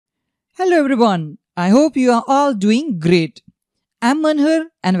Hello everyone, I hope you are all doing great. I'm Manhar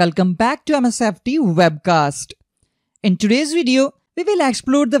and welcome back to MSFT webcast. In today's video, we will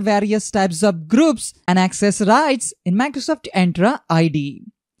explore the various types of groups and access rights in Microsoft Entra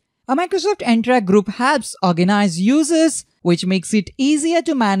IDE. A Microsoft Entra group helps organize users, which makes it easier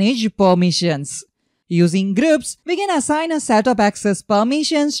to manage permissions. Using groups, we can assign a set of access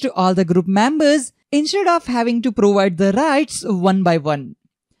permissions to all the group members instead of having to provide the rights one by one.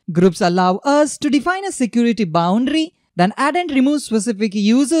 Groups allow us to define a security boundary, then add and remove specific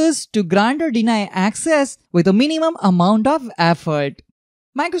users to grant or deny access with a minimum amount of effort.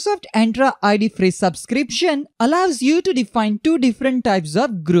 Microsoft Entra IDE free subscription allows you to define two different types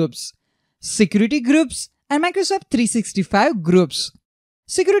of groups: security groups and Microsoft 365 groups.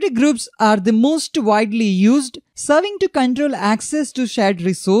 Security groups are the most widely used, serving to control access to shared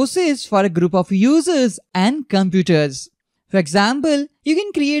resources for a group of users and computers. For example, you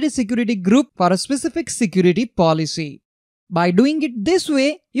can create a security group for a specific security policy. By doing it this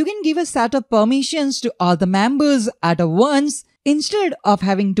way, you can give a set of permissions to all the members at once instead of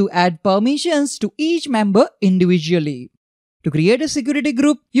having to add permissions to each member individually. To create a security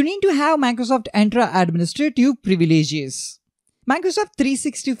group, you need to have Microsoft Entra administrative privileges. Microsoft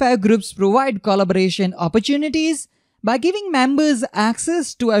 365 groups provide collaboration opportunities by giving members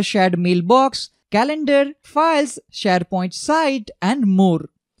access to a shared mailbox, calendar, files, SharePoint site, and more.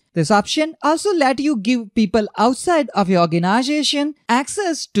 This option also lets you give people outside of your organization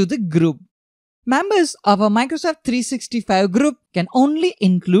access to the group. Members of a Microsoft 365 group can only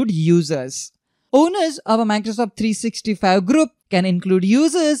include users. Owners of a Microsoft 365 group can include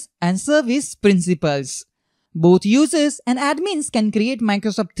users and service principals. Both users and admins can create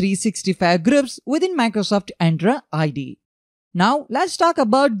Microsoft 365 groups within Microsoft Entra IDE. Now let's talk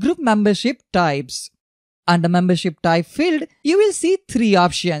about group membership types. Under membership type field, you will see three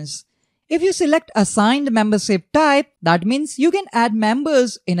options. If you select assigned membership type, that means you can add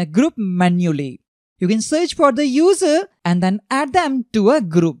members in a group manually. You can search for the user and then add them to a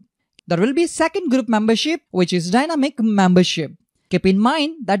group. There will be second group membership, which is dynamic membership. Keep in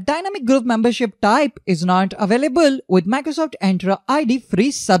mind that dynamic group membership type is not available with Microsoft Entra IDE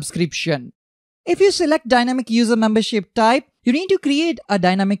free subscription. If you select dynamic user membership type, you need to create a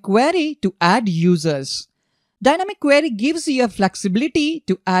dynamic query to add users. Dynamic query gives you a flexibility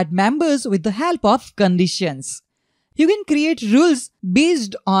to add members with the help of conditions. You can create rules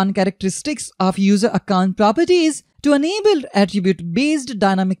based on characteristics of user account properties to enable attribute-based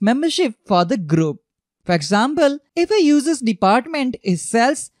dynamic membership for the group. For example, if a user's department is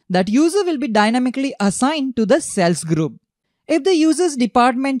sales, that user will be dynamically assigned to the sales group. If the user's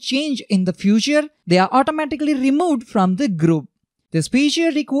department change in the future, they are automatically removed from the group. This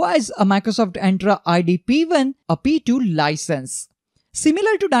feature requires a Microsoft Entra IDE P1 or P2 license.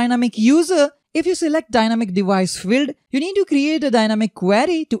 Similar to dynamic user, if you select dynamic device field, you need to create a dynamic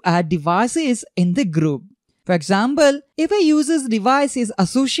query to add devices in the group. For example, if a user's device is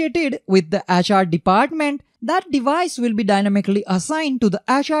associated with the HR department, that device will be dynamically assigned to the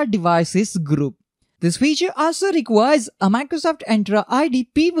HR devices group. This feature also requires a Microsoft Entra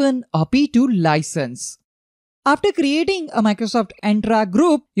IDE P1 or P2 license. After creating a Microsoft Entra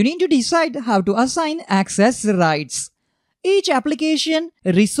group, you need to decide how to assign access rights. Each application,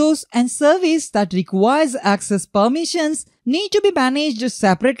 resource, and service that requires access permissions need to be managed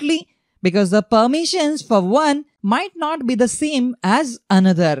separately because the permissions for one might not be the same as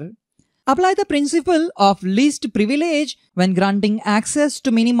another. Apply the principle of least privilege when granting access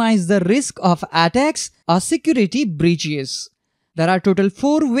to minimize the risk of attacks or security breaches. There are total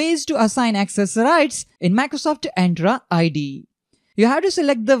 4 ways to assign access rights in Microsoft Entra IDE. You have to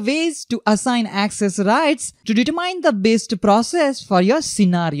select the ways to assign access rights to determine the best process for your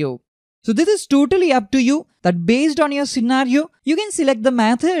scenario. So this is totally up to you that based on your scenario, you can select the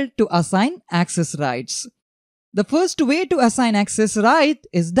method to assign access rights. The first way to assign access right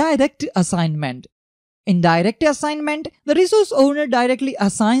is direct assignment. In direct assignment, the resource owner directly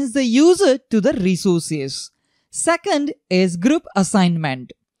assigns the user to the resources. Second is group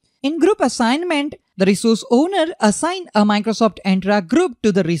assignment. In group assignment, the resource owner assigns a Microsoft Entra group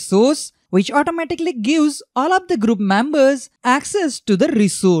to the resource, which automatically gives all of the group members access to the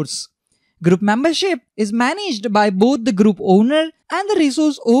resource. Group membership is managed by both the group owner and the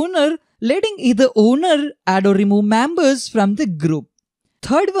resource owner, letting either owner add or remove members from the group.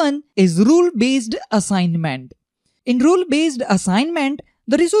 Third one is rule-based assignment. In rule-based assignment,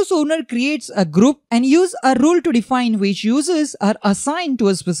 the resource owner creates a group and uses a rule to define which users are assigned to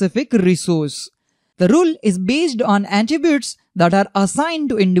a specific resource. The rule is based on attributes that are assigned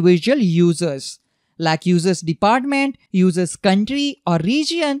to individual users. like users department, users country or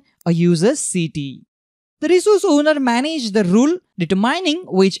region, a user's CT. The resource owner manages the rule determining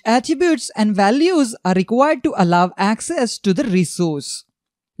which attributes and values are required to allow access to the resource.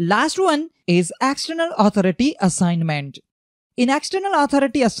 Last one is external authority assignment. In external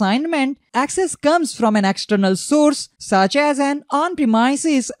authority assignment, access comes from an external source such as an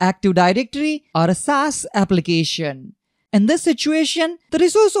on-premises Active Directory or a SaaS application. In this situation, the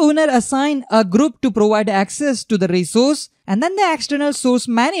resource owner assigns a group to provide access to the resource, and then the external source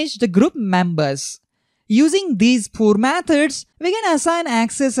manages the group members. Using these 4 methods, we can assign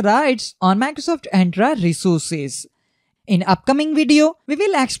access rights on Microsoft Entra resources. In upcoming video, we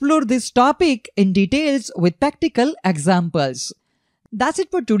will explore this topic in details with practical examples. That's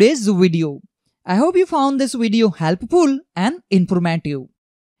it for today's video. I hope you found this video helpful and informative.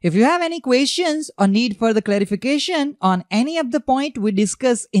 If you have any questions or need further clarification on any of the points we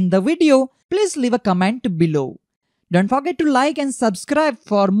discussed in the video, please leave a comment below. Don't forget to like and subscribe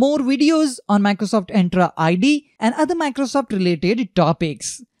for more videos on Microsoft Entra ID and other Microsoft related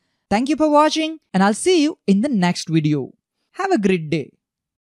topics. Thank you for watching, and I'll see you in the next video. Have a great day.